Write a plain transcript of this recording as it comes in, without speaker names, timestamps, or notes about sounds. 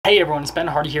Hey everyone, it's Ben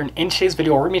Hardy here, and in today's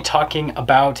video we're going to be talking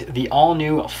about the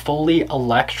all-new fully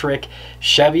electric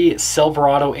Chevy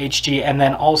Silverado HD and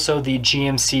then also the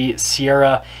GMC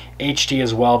Sierra HD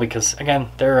as well, because again,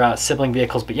 they're sibling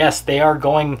vehicles. But yes, they are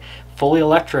going fully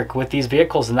electric with these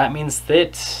vehicles, and that means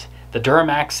that the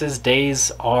Duramax's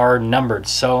days are numbered.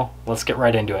 So let's get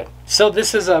right into it. So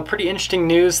this is a pretty interesting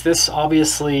news. This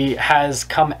obviously has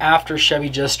come after Chevy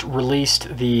just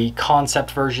released the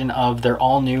concept version of their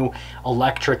all-new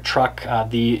electric truck,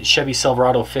 the Chevy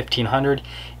Silverado 1500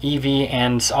 EV,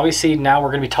 and obviously now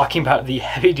we're going to be talking about the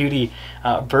heavy-duty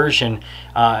version.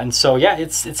 And so yeah,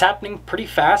 it's happening pretty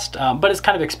fast, but it's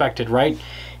kind of expected, right?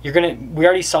 We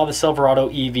already saw the Silverado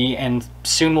EV, and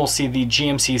soon we'll see the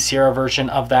GMC Sierra version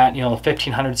of that, you know, the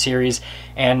 1500 series,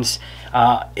 and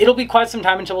it'll be quite some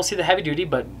time until we'll see the heavy duty,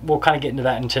 but we'll kind of get into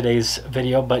that in today's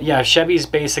video. But yeah, Chevy's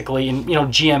basically, and you know,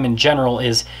 GM in general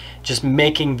is just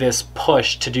making this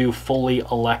push to do fully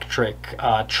electric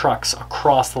trucks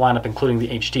across the lineup, including the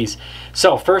HDs.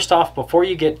 So first off, before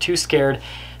you get too scared,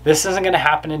 this isn't going to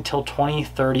happen until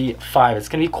 2035. It's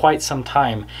going to be quite some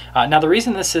time. Now, the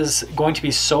reason this is going to be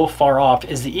so far off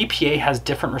is the EPA has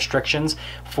different restrictions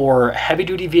for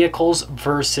heavy-duty vehicles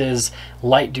versus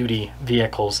light-duty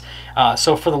vehicles.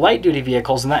 So for the light-duty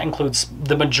vehicles, and that includes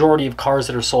the majority of cars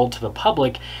that are sold to the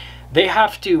public, they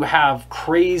have to have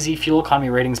crazy fuel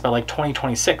economy ratings by like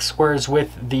 2026, whereas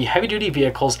with the heavy-duty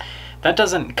vehicles, that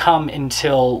doesn't come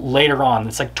until later on.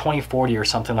 It's like 2040 or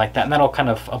something like that, and that'll kind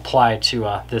of apply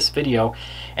to this video.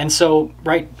 And so,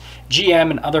 right,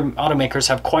 GM and other automakers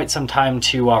have quite some time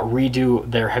to redo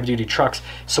their heavy-duty trucks.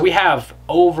 So we have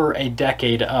over a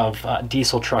decade of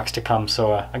diesel trucks to come.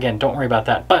 So again, don't worry about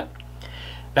that. But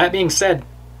that being said,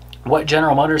 what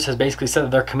General Motors has basically said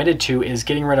that they're committed to is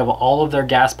getting rid of all of their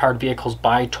gas-powered vehicles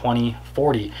by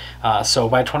 2040. So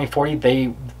by 2040,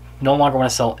 they no longer want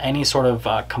to sell any sort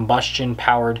of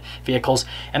combustion-powered vehicles.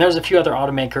 And there's a few other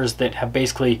automakers that have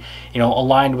basically, you know,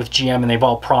 aligned with GM, and they've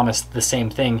all promised the same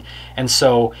thing. And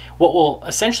so what will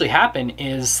essentially happen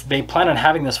is they plan on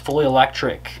having this fully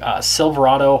electric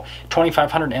Silverado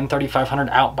 2500 and 3500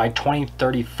 out by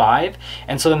 2035.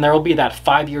 And so then there will be that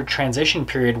 5-year transition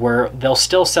period where they'll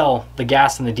still sell the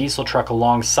gas and the diesel truck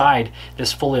alongside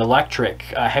this fully electric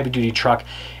heavy-duty truck.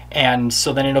 And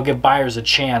so then it'll give buyers a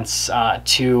chance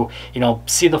to, you know,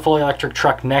 see the fully electric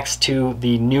truck next to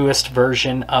the newest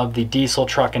version of the diesel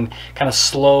truck and kind of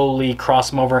slowly cross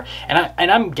them over. And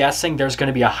I'm guessing there's going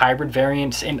to be a hybrid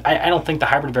variant, and I don't think the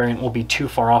hybrid variant will be too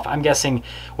far off. I'm guessing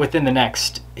within the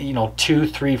next, you know, 2,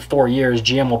 3, 4 years,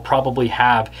 GM will probably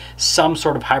have some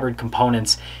sort of hybrid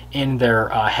components in their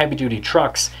heavy-duty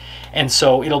trucks. And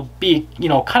so it'll be, you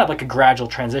know, kind of like a gradual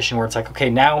transition where it's like, okay,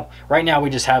 right now we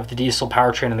just have the diesel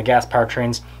powertrain and the gas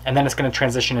powertrains, and then it's going to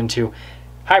transition into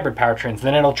hybrid powertrains.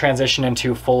 Then it'll transition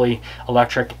into fully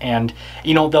electric, and,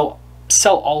 you know, they'll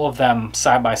sell all of them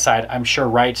side by side, I'm sure,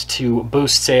 right, to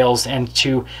boost sales and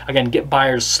to, again, get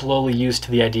buyers slowly used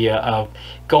to the idea of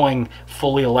going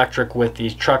fully electric with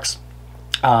these trucks.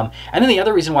 And then the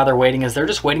other reason why they're waiting is they're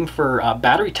just waiting for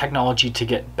battery technology to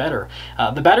get better.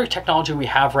 The battery technology we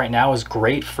have right now is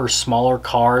great for smaller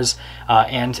cars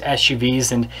and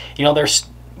SUVs, and you know,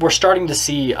 we're starting to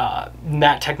see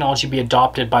that technology be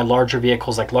adopted by larger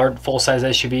vehicles like large full-size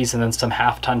SUVs, and then some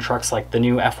half-ton trucks like the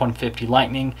new F-150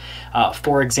 Lightning,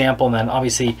 for example, and then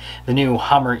obviously the new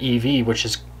Hummer EV, which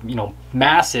is, you know,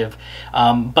 massive.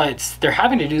 But they're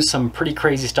having to do some pretty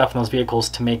crazy stuff in those vehicles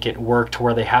to make it work to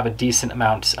where they have a decent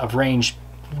amount of range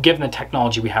given the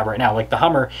technology we have right now. Like the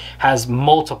Hummer has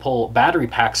multiple battery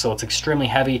packs, so it's extremely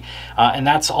heavy, and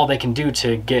that's all they can do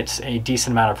to get a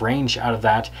decent amount of range out of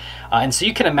that. And so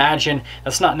you can imagine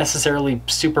that's not necessarily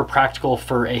super practical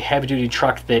for a heavy-duty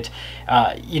truck that,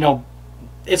 you know,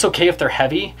 it's okay if they're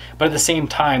heavy, but at the same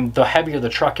time, the heavier the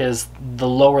truck is, the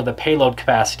lower the payload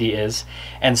capacity is.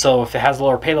 And so if it has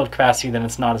lower payload capacity, then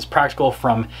it's not as practical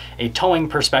from a towing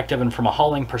perspective and from a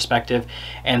hauling perspective.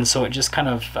 And so it just kind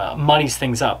of muddies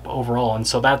things up overall. And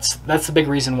so that's the big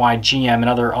reason why GM and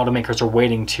other automakers are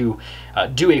waiting to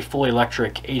do a fully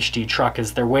electric HD truck,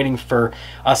 is they're waiting for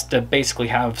us to basically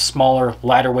have smaller,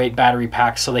 lighter weight battery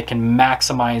packs so they can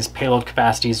maximize payload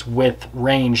capacities with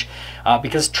range,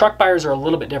 because truck buyers are a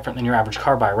little bit different than your average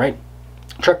car buyer, right?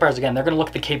 Truck buyers, again, they're going to look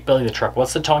at the capability of the truck.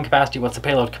 What's the towing capacity? What's the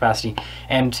payload capacity?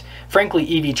 And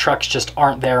frankly, EV trucks just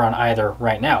aren't there on either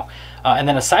right now. And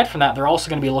then aside from that, they're also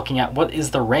going to be looking at what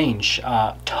is the range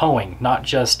towing, not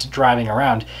just driving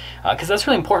around, because that's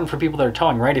really important for people that are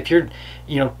towing, right? If you're,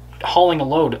 you know, hauling a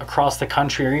load across the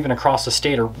country or even across the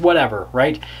state or whatever,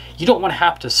 right? You don't want to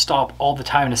have to stop all the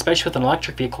time, and especially with an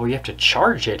electric vehicle where you have to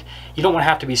charge it, you don't want to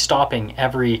have to be stopping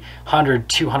every 100,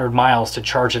 200 miles to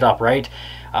charge it up, right?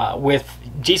 With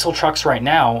diesel trucks right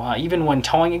now, even when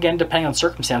towing, again, depending on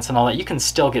circumstance and all that, you can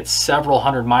still get several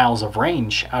hundred miles of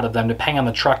range out of them, depending on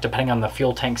the truck, depending on the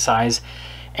fuel tank size.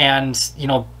 And, you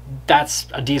know, that's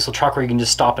a diesel truck where you can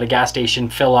just stop at a gas station,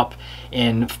 fill up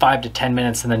in 5 to 10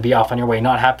 minutes, and then be off on your way,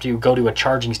 not have to go to a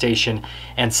charging station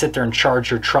and sit there and charge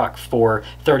your truck for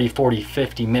 30, 40,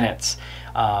 50 minutes.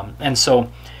 And so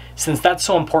since that's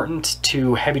so important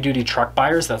to heavy-duty truck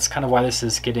buyers, that's kind of why this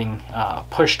is getting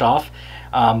pushed off.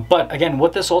 But again,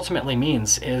 what this ultimately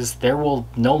means is there will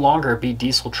no longer be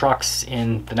diesel trucks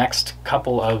in the next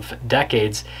couple of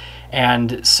decades.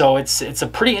 And so it's a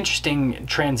pretty interesting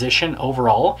transition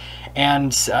overall.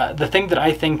 And the thing that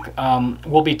I think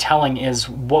will be telling is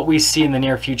what we see in the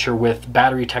near future with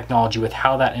battery technology, with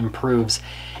how that improves,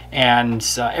 and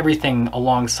everything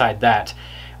alongside that.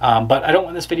 But I don't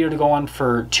want this video to go on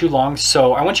for too long,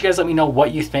 so I want you guys to let me know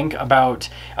what you think about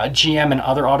GM and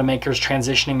other automakers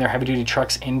transitioning their heavy-duty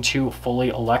trucks into fully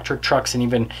electric trucks, and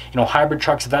even, you know, hybrid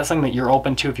trucks, if that's something that you're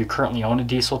open to if you currently own a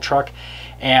diesel truck.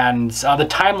 And the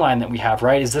timeline that we have,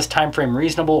 right? Is this time frame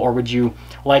reasonable, or would you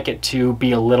like it to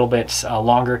be a little bit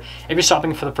longer? If you're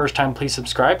stopping for the first time, please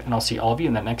subscribe, and I'll see all of you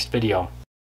in that next video.